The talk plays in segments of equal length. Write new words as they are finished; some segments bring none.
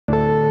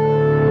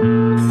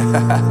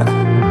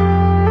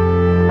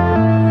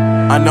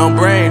Unknown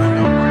Brain,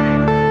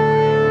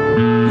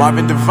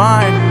 Marvin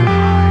Devine.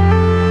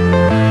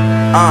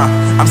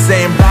 I'm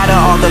saying bye to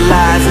all the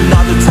lies and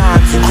all the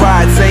times you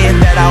cried, saying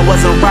that I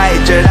wasn't right,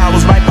 yet I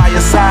was right by your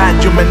side.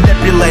 You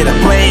manipulator,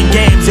 playing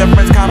games, your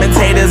friends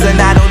commentators,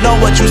 and I don't know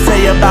what you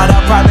say about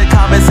our private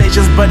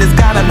conversations, but it's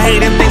got them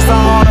hating. Thanks to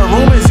all the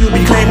rumors you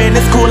be claiming.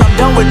 It's cool, I'm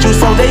done with you,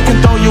 so they can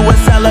throw you a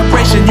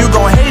celebration. You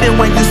gon' hate it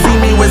when you see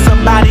me with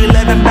somebody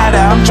living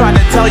better. I'm trying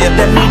to tell you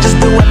that me just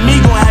doing me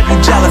gon' have you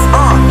jealous.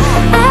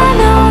 I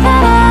know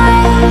that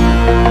I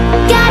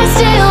gotta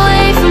stay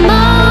away from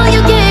all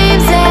your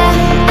games, yeah.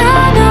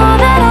 I know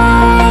that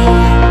I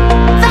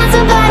found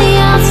somebody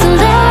else to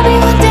love me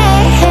one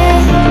day, yeah.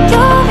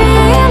 You'll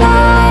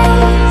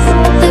realize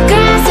the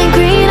grass ain't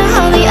greener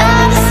on the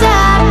other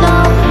side, no.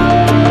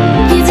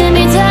 You did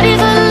me dirty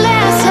for the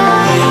last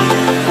time,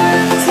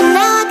 so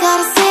now I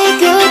gotta say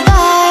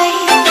goodbye.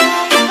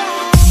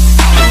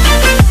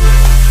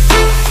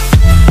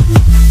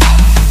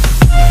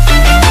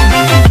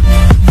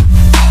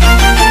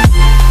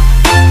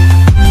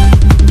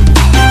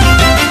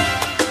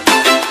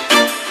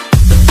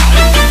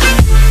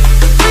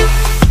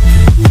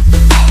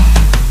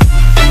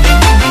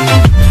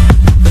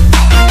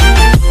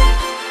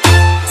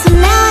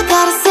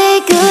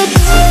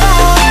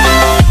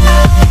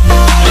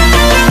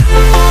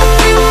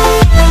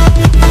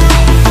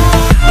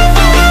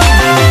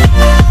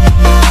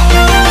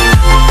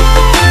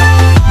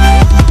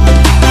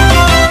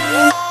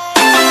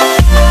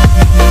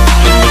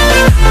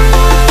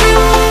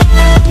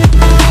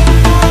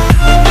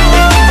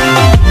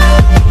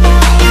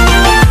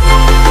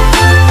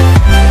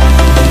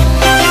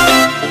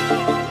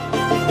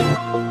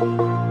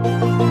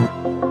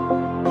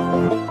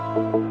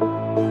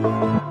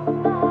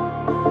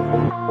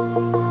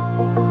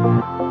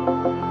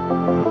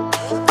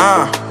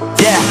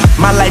 Yeah,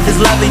 my life is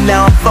lovely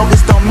now, I'm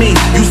focused on me.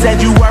 You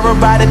said you were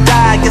about to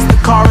die, I guess the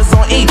car is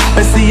on E.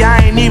 But see,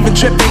 I ain't even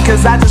tripping,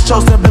 cause I just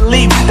chose to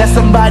believe that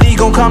somebody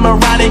gon' come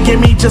around and give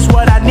me just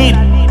what I need.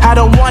 I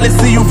don't wanna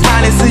see you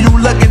finding, see you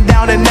looking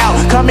down and out,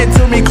 coming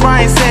to me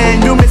crying,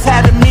 saying you miss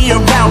having me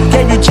around.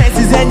 Gave you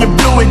chances and you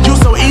blew it, you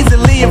so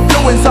easily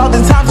influenced. All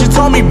the times you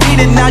told me beat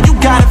it, now you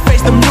gotta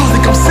face the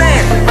music. I'm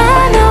saying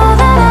I know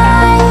that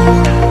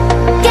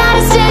I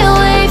gotta stay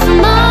away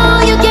from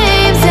all your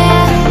games,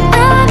 yeah.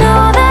 I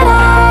know that I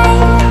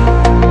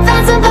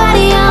found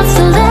somebody else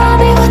to love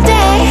me one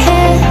day,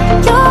 yeah.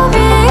 You'll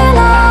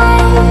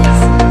realize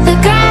the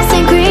grass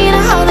ain't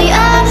greener on the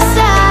other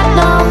side,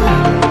 no.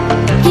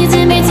 You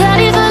did me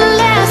dirty for the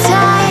last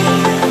time,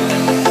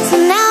 so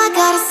now I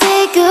gotta say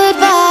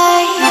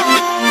goodbye.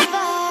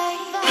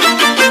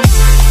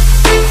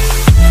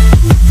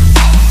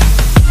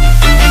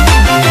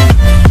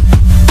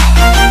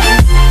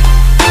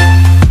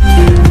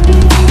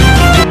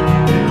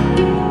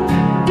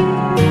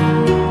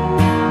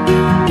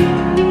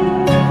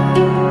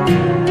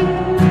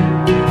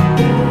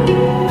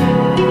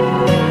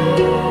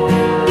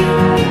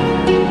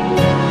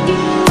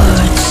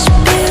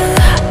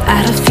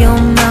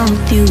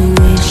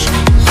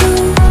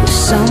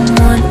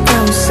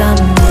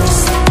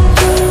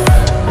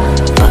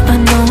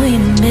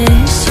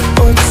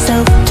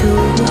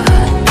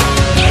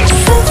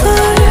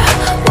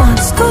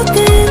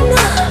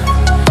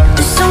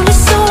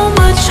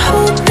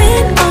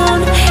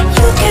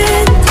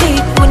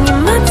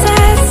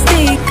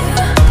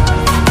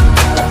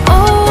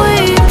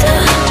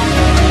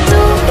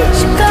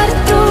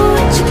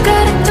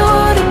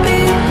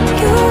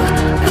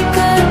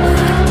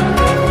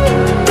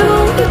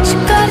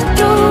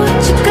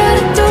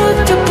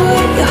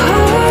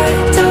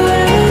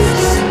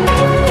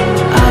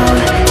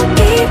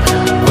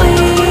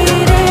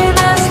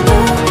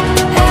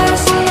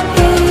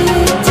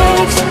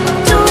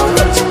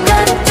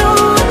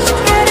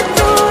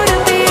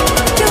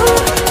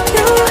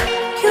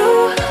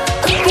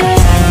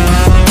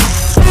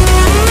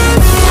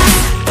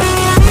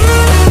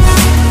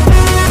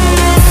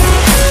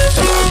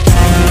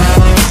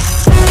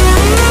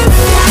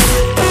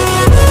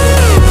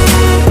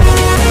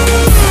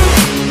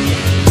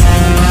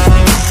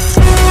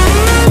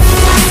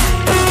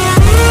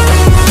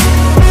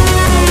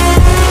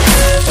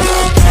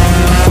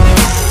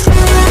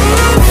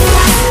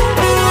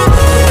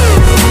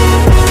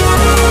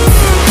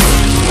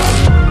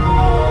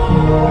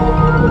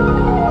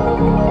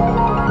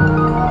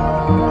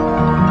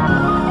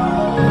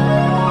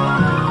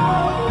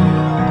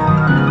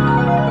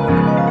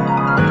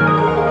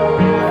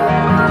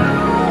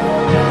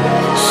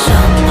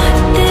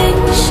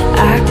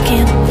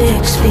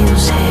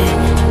 Feels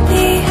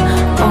heavy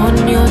on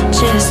your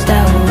chest. I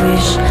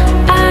wish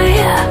I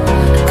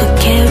could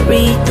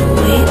carry the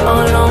weight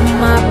all on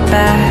my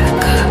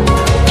back.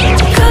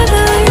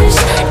 Colors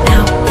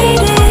now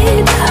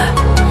faded.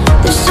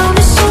 There's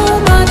only so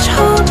much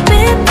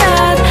hoping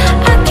that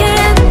I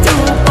can do,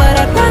 but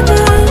I'd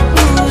rather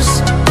lose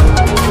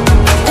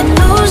than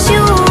lose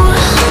you.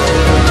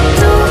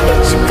 Do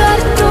what you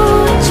gotta do,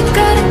 what you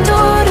gotta do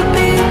to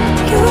be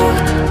you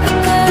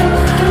again.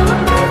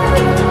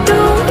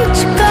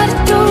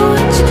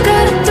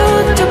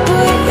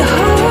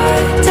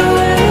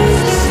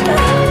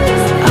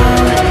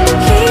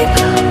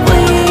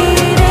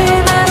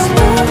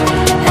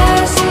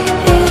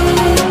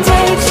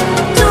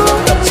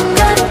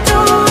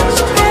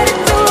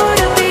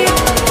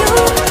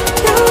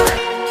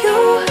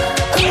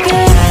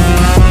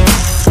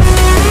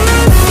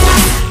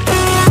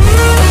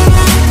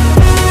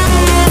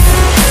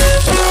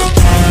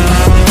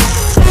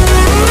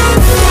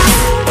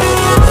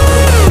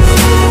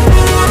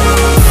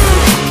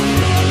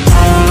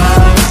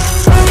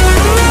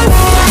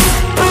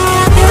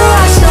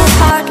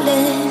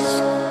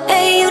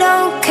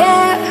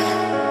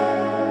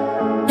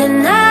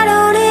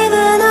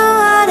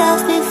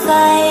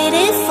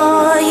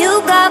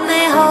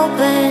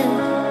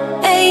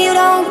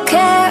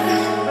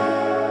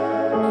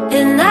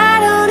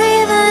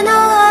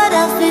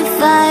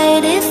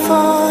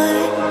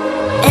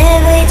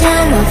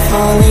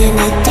 falling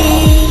in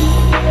deep,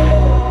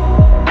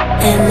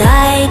 and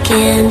I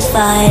can't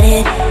fight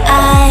it,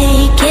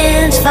 I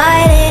can't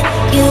fight it.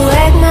 You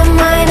wreck my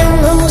mind, I'm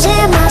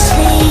losing my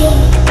sleep,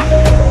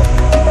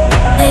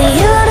 and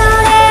you know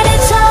that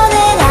it's all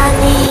that I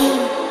need.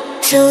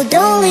 So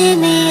don't leave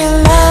me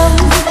alone.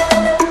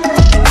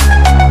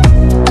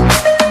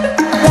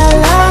 La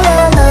la la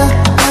la,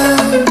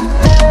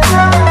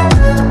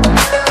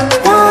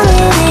 don't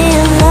leave me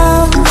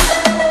alone.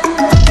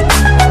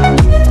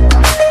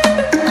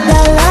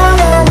 La la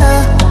la la,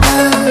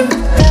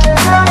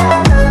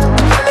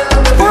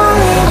 don't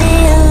leave me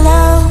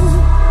alone.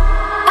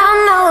 I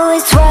know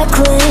it's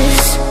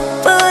reckless,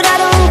 but I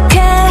don't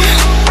care.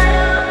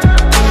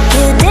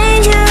 You're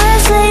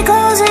dangerously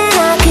close and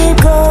I keep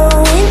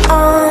going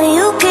on.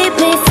 You keep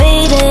me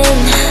fading,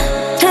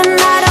 and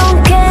I don't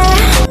care.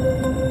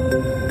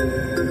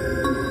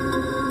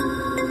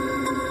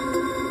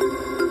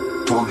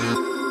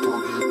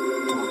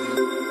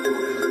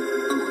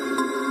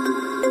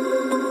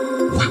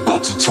 We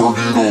about to turn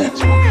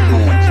it on.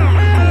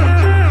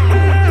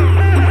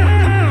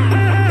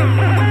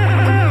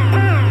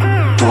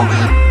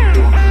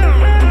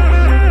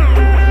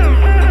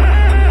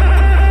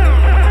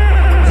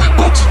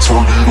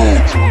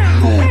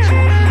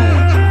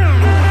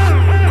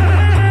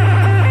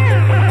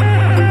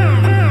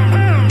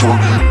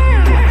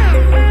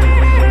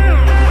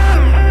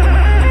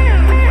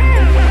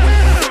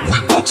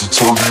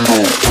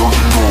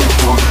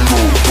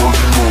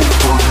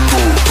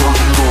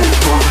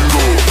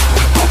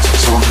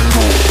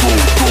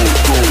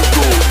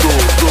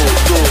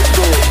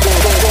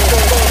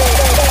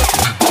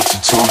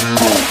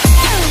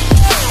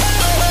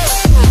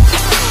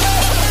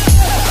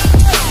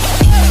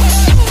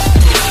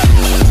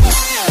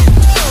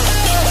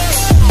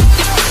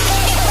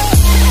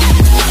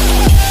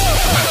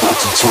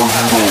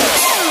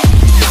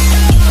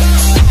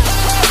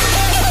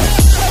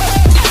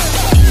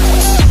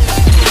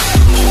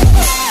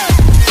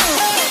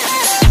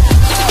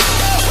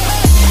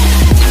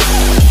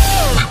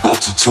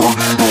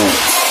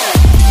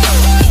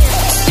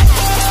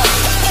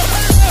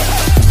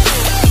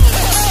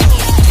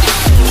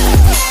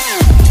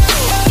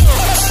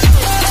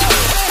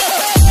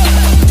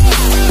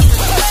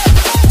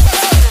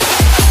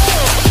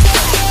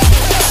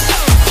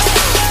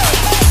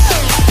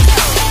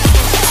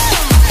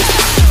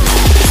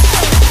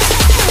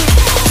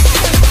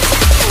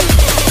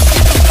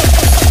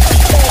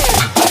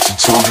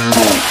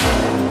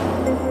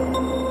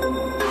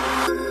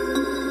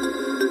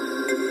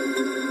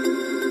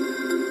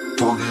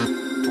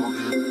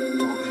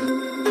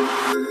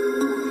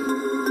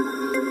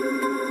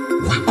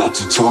 We about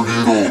to turn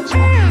it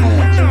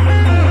on.